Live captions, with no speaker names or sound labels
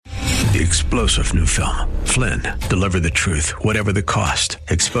The explosive new film, Flynn, deliver the truth, whatever the cost.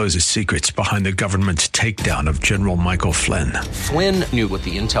 Exposes secrets behind the government's takedown of General Michael Flynn. Flynn knew what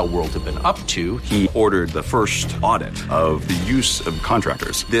the intel world had been up to. He ordered the first audit of the use of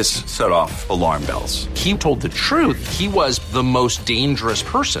contractors. This set off alarm bells. He told the truth. He was the most dangerous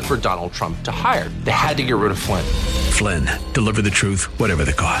person for Donald Trump to hire. They had to get rid of Flynn. Flynn, deliver the truth, whatever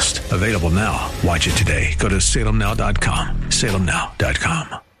the cost. Available now. Watch it today. Go to salemnow.com.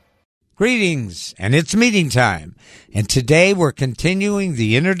 salemnow.com. Greetings, and it's meeting time. And today we're continuing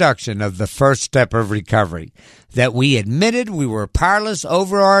the introduction of the first step of recovery, that we admitted we were powerless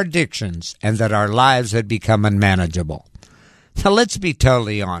over our addictions and that our lives had become unmanageable. Now let's be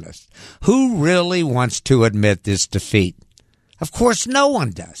totally honest. Who really wants to admit this defeat? Of course, no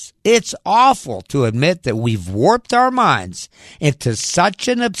one does. It's awful to admit that we've warped our minds into such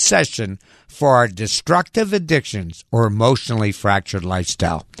an obsession for our destructive addictions or emotionally fractured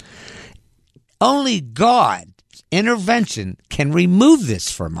lifestyle. Only God's intervention can remove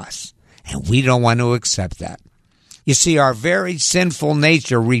this from us, and we don't want to accept that. You see, our very sinful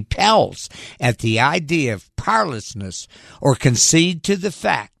nature repels at the idea of powerlessness or concede to the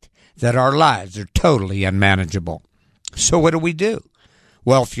fact that our lives are totally unmanageable. So what do?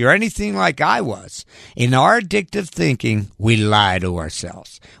 Well, if you're anything like I was, in our addictive thinking, we lie to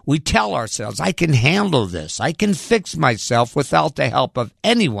ourselves. We tell ourselves, I can handle this. I can fix myself without the help of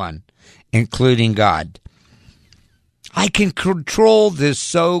anyone, including God. I can control this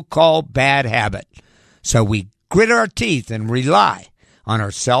so-called bad habit. So we grit our teeth and rely on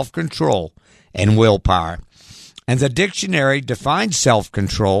our self-control and willpower. And the dictionary defines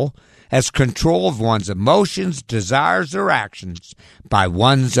self-control as control of one's emotions, desires, or actions by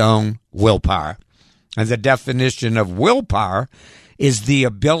one's own willpower. And the definition of willpower is the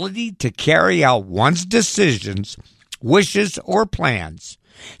ability to carry out one's decisions, wishes, or plans,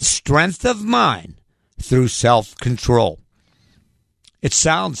 strength of mind through self-control. It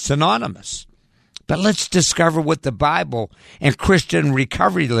sounds synonymous, but let's discover what the Bible and Christian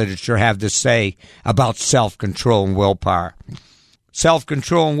recovery literature have to say about self-control and willpower.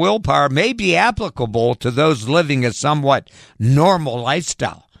 Self-control and willpower may be applicable to those living a somewhat normal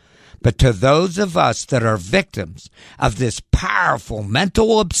lifestyle, but to those of us that are victims of this powerful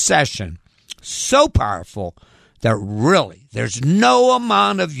mental obsession, so powerful that really there's no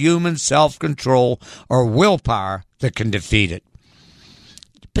amount of human self-control or willpower that can defeat it.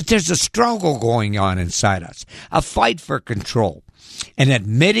 But there's a struggle going on inside us, a fight for control, and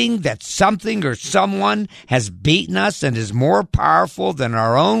admitting that something or someone has beaten us and is more powerful than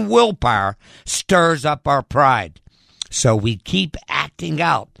our own willpower stirs up our pride. So we keep acting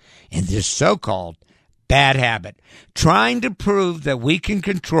out in this so-called bad habit, trying to prove that we can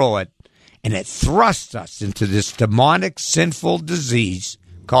control it, and it thrusts us into this demonic, sinful disease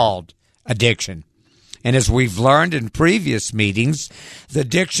called addiction. And as we've learned in previous meetings, the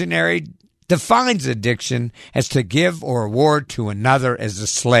dictionary defines addiction as to give or award to another as a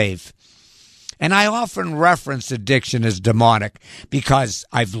slave. And I often reference addiction as demonic because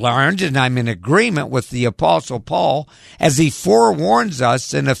I've learned, and I'm in agreement with the Apostle Paul as he forewarns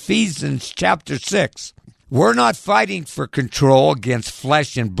us in Ephesians chapter 6. We're not fighting for control against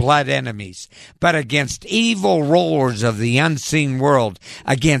flesh and blood enemies, but against evil rulers of the unseen world,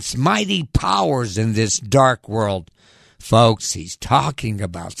 against mighty powers in this dark world. Folks, he's talking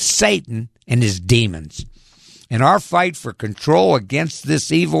about Satan and his demons. And our fight for control against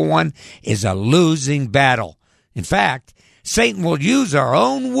this evil one is a losing battle. In fact, Satan will use our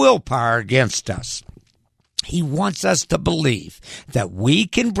own willpower against us. He wants us to believe that we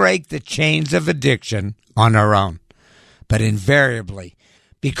can break the chains of addiction on our own. But invariably,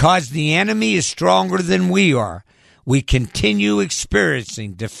 because the enemy is stronger than we are, we continue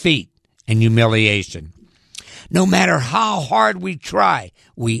experiencing defeat and humiliation. No matter how hard we try,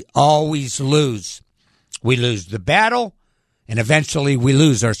 we always lose. We lose the battle, and eventually we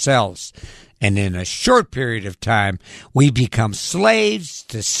lose ourselves. And in a short period of time, we become slaves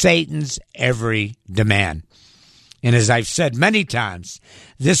to Satan's every demand. And as I've said many times,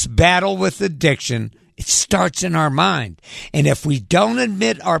 this battle with addiction, it starts in our mind. And if we don't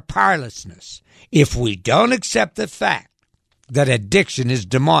admit our powerlessness, if we don't accept the fact that addiction is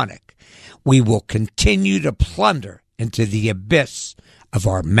demonic, we will continue to plunder into the abyss of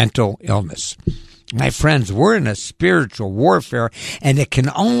our mental illness. My friends, we're in a spiritual warfare, and it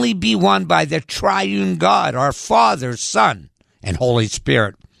can only be won by the triune God, our Father, Son, and Holy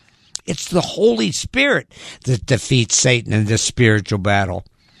Spirit. It's the Holy Spirit that defeats Satan in this spiritual battle.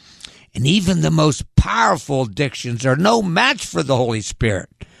 And even the most powerful addictions are no match for the Holy Spirit.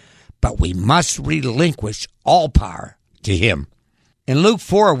 But we must relinquish all power to him. In Luke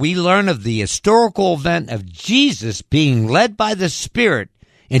 4, we learn of the historical event of Jesus being led by the Spirit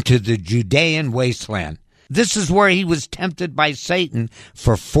into the Judean wasteland. This is where he was tempted by Satan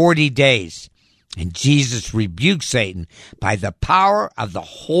for 40 days. And Jesus rebuked Satan by the power of the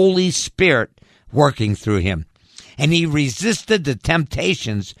Holy Spirit working through him. And he resisted the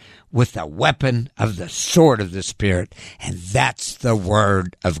temptations with the weapon of the sword of the Spirit. And that's the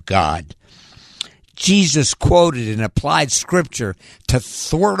Word of God. Jesus quoted and applied Scripture to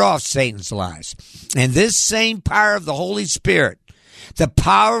thwart off Satan's lies. And this same power of the Holy Spirit, the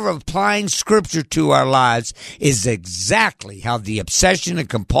power of applying Scripture to our lives, is exactly how the obsession and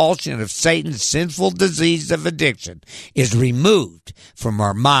compulsion of Satan's sinful disease of addiction is removed from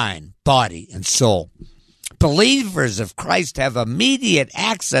our mind, body, and soul. Believers of Christ have immediate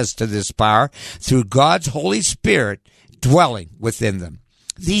access to this power through God's Holy Spirit dwelling within them.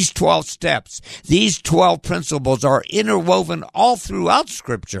 These 12 steps, these 12 principles are interwoven all throughout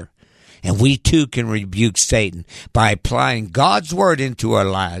Scripture. And we too can rebuke Satan by applying God's Word into our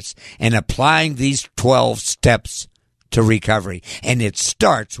lives and applying these 12 steps to recovery. And it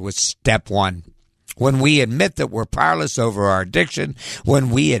starts with step 1. When we admit that we're powerless over our addiction,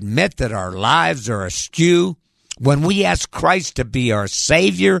 when we admit that our lives are askew, when we ask Christ to be our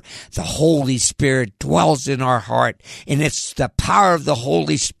Savior, the Holy Spirit dwells in our heart. And it's the power of the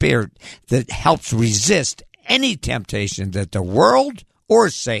Holy Spirit that helps resist any temptation that the world or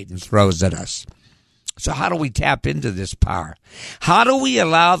Satan throws at us. So how do we tap into this power? How do we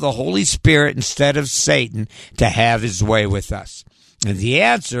allow the Holy Spirit instead of Satan to have his way with us? And the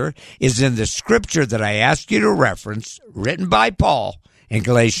answer is in the Scripture that I asked you to reference, written by Paul in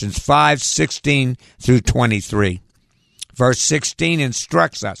Galatians 5:16 through 23. Verse 16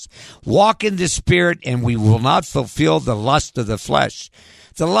 instructs us, walk in the Spirit and we will not fulfill the lust of the flesh.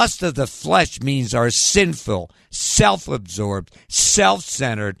 The lust of the flesh means our sinful, self-absorbed,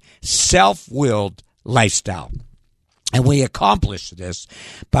 self-centered, self-willed lifestyle. And we accomplish this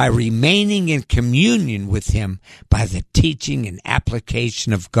by remaining in communion with Him by the teaching and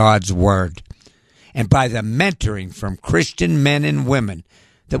application of God's Word, and by the mentoring from Christian men and women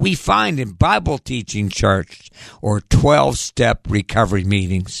that we find in Bible teaching church or 12-step recovery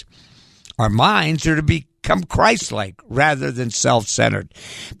meetings. Our minds are to become Christ-like rather than self-centered,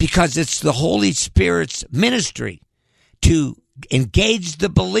 because it's the Holy Spirit's ministry to engage the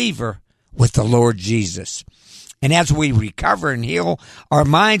believer with the Lord Jesus. And as we recover and heal, our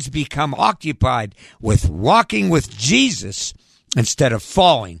minds become occupied with walking with Jesus instead of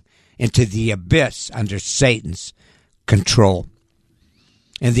falling into the abyss under Satan's control.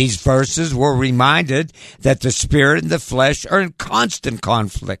 In these verses, we're reminded that the spirit and the flesh are in constant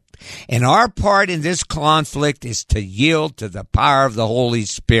conflict. And our part in this conflict is to yield to the power of the Holy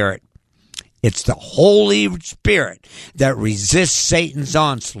Spirit. It's the Holy Spirit that resists Satan's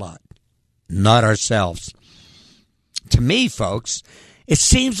onslaught, not ourselves. To me, folks, it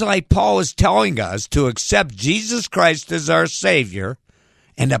seems like Paul is telling us to accept Jesus Christ as our Savior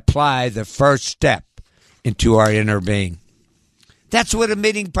and apply the first step into our inner being. That's what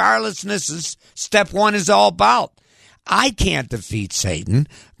admitting powerlessness is. Step 1 is all about. I can't defeat Satan.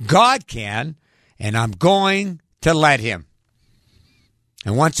 God can, and I'm going to let him.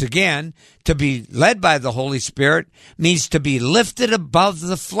 And once again, to be led by the Holy Spirit means to be lifted above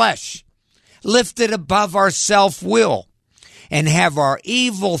the flesh, lifted above our self-will, and have our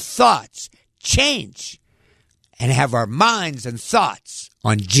evil thoughts change and have our minds and thoughts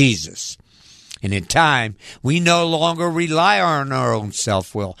on Jesus. And in time, we no longer rely on our own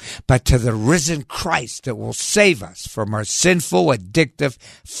self-will, but to the risen Christ that will save us from our sinful, addictive,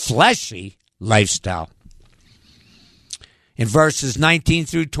 fleshy lifestyle. In verses 19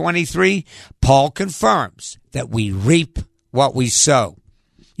 through 23, Paul confirms that we reap what we sow.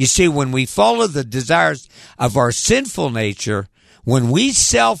 You see, when we follow the desires of our sinful nature, when we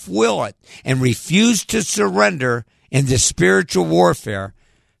self-will it and refuse to surrender in the spiritual warfare,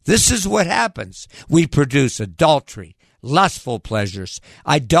 this is what happens. We produce adultery, lustful pleasures,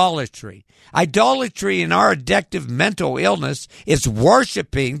 idolatry. Idolatry in our addictive mental illness is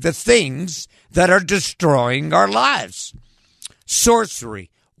worshiping the things that are destroying our lives.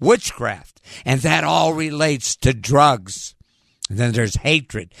 Sorcery, witchcraft, and that all relates to drugs. And then there's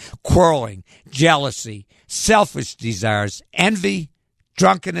hatred, quarreling, jealousy, selfish desires, envy,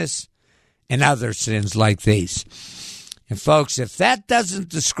 drunkenness, and other sins like these. And folks, if that doesn't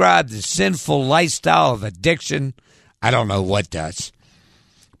describe the sinful lifestyle of addiction, I don't know what does.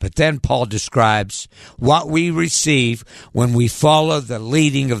 But then Paul describes what we receive when we follow the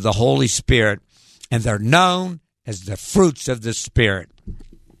leading of the Holy Spirit, and they're known as the fruits of the Spirit.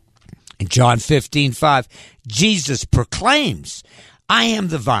 In John 15:5, Jesus proclaims, I am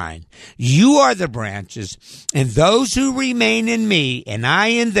the vine, you are the branches, and those who remain in me and I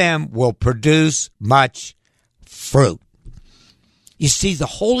in them will produce much fruit. You see, the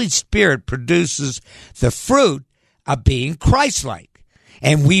Holy Spirit produces the fruit of being Christ-like,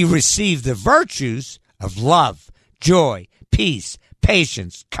 and we receive the virtues of love, joy, peace,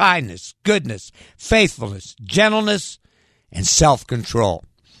 patience, kindness, goodness, faithfulness, gentleness, and self-control.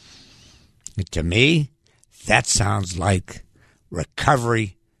 And to me, that sounds like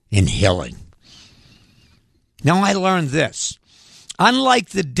recovery and healing. Now, I learned this.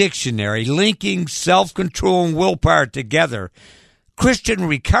 Unlike the dictionary linking self-control and willpower together, Christian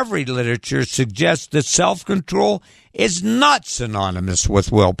recovery literature suggests that self-control is not synonymous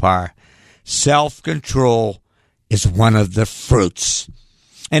with willpower. Self-control is one of the fruits.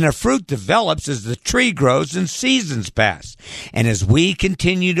 And a fruit develops as the tree grows and seasons pass. And as we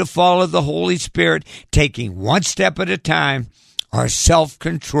continue to follow the Holy Spirit, taking one step at a time, our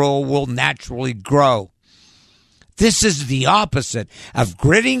self-control will naturally grow. This is the opposite of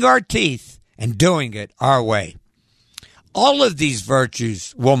gritting our teeth and doing it our way. All of these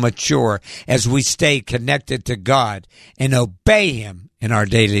virtues will mature as we stay connected to God and obey Him in our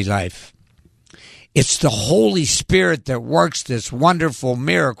daily life. It's the Holy Spirit that works this wonderful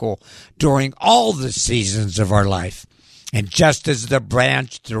miracle during all the seasons of our life. And just as the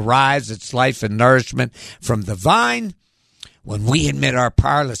branch derives its life and nourishment from the vine, when we admit our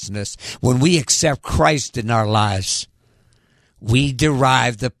powerlessness, when we accept Christ in our lives, we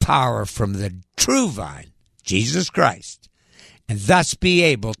derive the power from the true vine, Jesus Christ, and thus be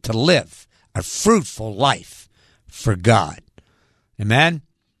able to live a fruitful life for God. Amen?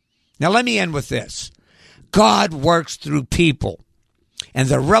 Now let me end with this. God works through people, and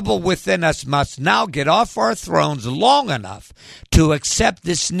the rebel within us must now get off our thrones long enough to accept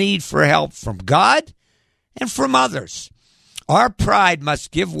this need for help from God and from others. Our pride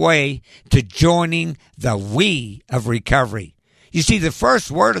must give way to joining the we of recovery. You see, the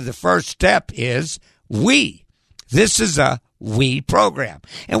first word of the first step is we. This is a we program.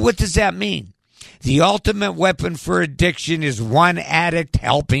 And what does that mean? The ultimate weapon for addiction is one addict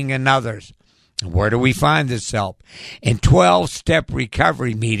helping another. And where do we find this help? In 12-step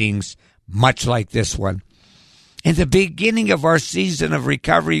recovery meetings, much like this one. In the beginning of our season of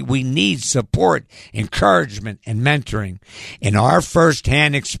recovery, we need support, encouragement, and mentoring. And our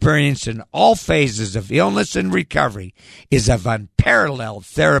firsthand experience in all phases of illness and recovery is of unparalleled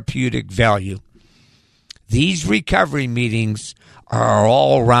therapeutic value. These recovery meetings are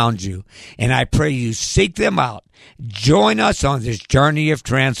all around you, and I pray you seek them out. Join us on this journey of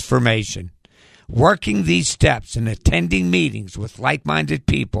transformation. Working these steps and attending meetings with like-minded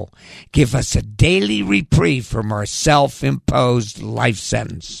people give us a daily reprieve from our self-imposed life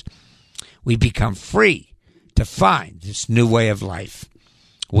sentence. We become free to find this new way of life.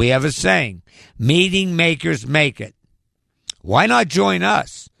 We have a saying, meeting makers make it. Why not join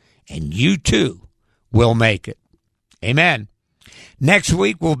us? And you too will make it. Amen. Next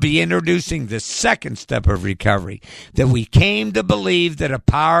week, we'll be introducing the second step of recovery, that we came to believe that a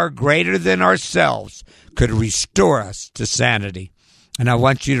power greater than ourselves could restore us to sanity. And I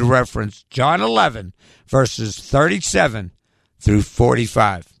want you to reference John 11, verses 37 through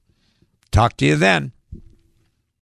 45. Talk to you then.